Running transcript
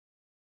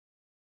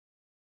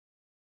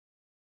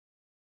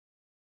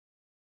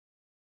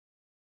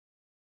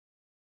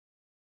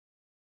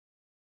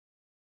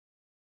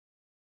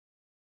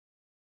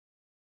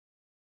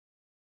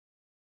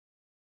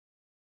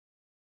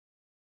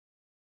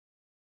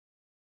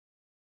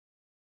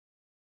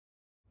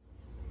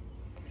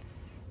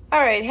All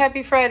right,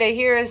 happy Friday.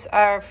 Here is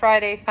our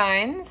Friday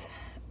finds.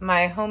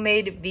 My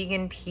homemade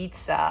vegan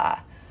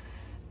pizza.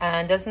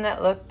 And doesn't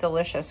that look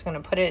delicious? I'm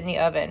gonna put it in the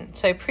oven.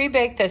 So I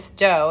pre-baked this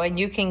dough, and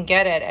you can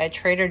get it at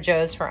Trader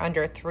Joe's for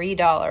under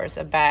 $3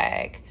 a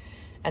bag.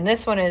 And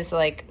this one is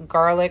like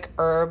garlic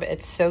herb.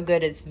 It's so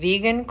good. It's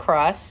vegan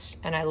crust,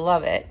 and I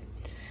love it.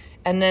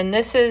 And then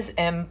this is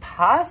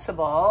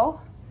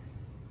Impossible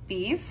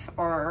beef,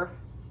 or,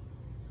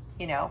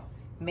 you know,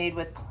 made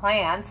with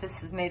plants.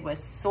 This is made with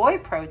soy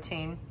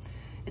protein.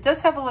 It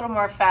does have a little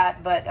more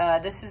fat,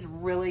 but this is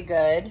really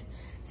good.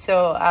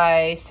 So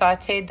I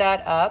sauteed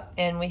that up,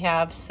 and we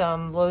have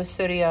some low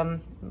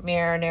sodium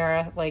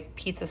marinara, like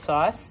pizza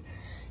sauce.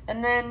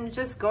 And then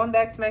just going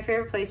back to my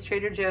favorite place,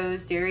 Trader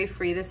Joe's, dairy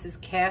free. This is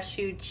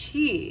cashew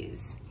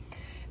cheese,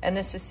 and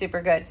this is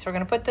super good. So we're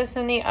gonna put this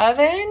in the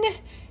oven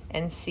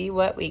and see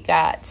what we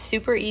got.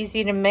 Super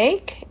easy to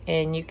make,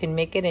 and you can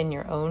make it in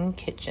your own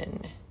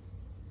kitchen.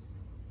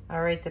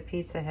 All right, the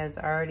pizza has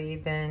already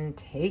been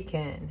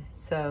taken.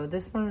 So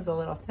this one is a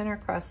little thinner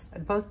crust,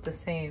 both the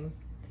same,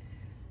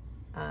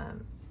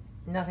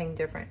 nothing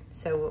different.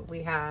 So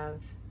we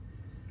have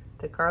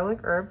the garlic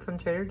herb from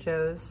Trader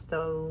Joe's,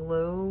 the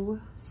low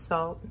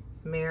salt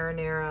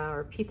marinara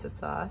or pizza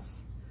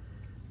sauce.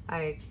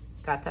 I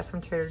got that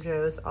from Trader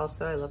Joe's.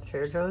 Also, I love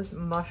Trader Joe's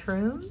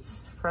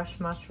mushrooms, fresh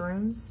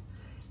mushrooms.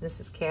 This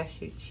is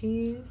cashew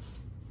cheese.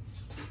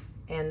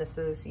 And this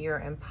is your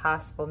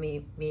Impossible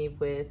meat made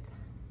with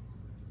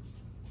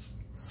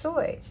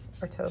soy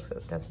or tofu.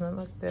 Doesn't that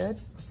look good?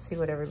 Let's see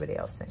what everybody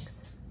else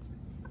thinks.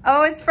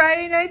 Oh, it's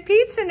Friday night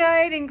pizza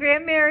night in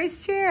Grandma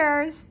Mary's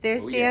chairs.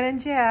 There's Dan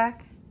and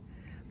Jack.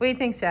 What do you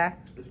think,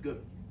 Jack? It's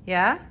good.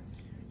 Yeah?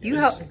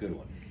 Yeah, this is a good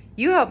one.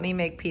 You helped me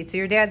make pizza.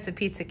 Your dad's the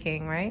pizza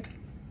king, right?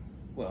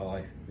 Well,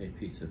 I made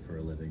pizza for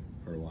a living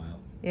for a while.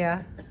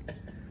 Yeah.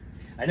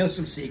 I know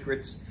some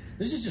secrets.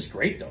 This is just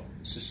great, though.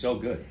 This is so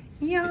good.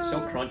 Yeah. It's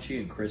so crunchy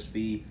and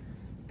crispy.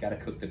 Got to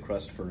cook the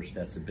crust first.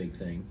 That's a big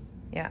thing.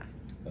 Yeah.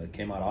 But it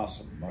came out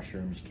awesome.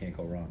 Mushrooms, can't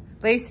go wrong.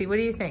 Lacey, what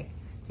do you think?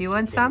 Do you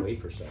want some?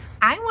 Wait for some.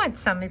 I want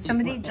some. Is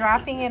somebody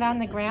dropping it on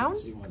the ground?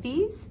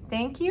 Please?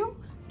 Thank you.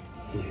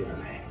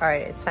 All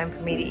right, it's time for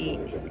me to eat.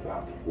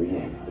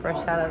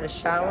 Fresh out of the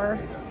shower.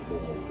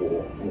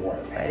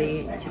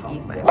 Ready to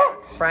eat my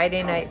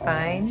Friday night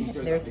find.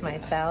 There's my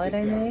salad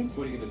I made.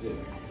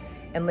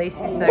 And Lacey's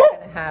not going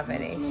to have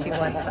any. She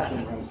wants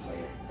some.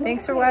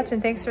 Thanks for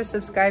watching. Thanks for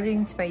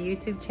subscribing to my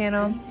YouTube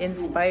channel,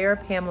 Inspire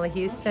Pamela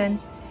Houston.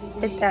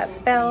 Hit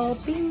that bell,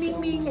 bing, bing,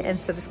 bing, and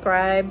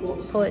subscribe.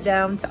 Pull it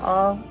down to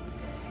all.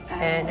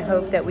 And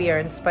hope that we are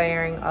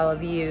inspiring all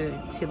of you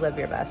to live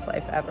your best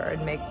life ever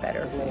and make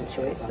better food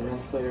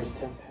choices.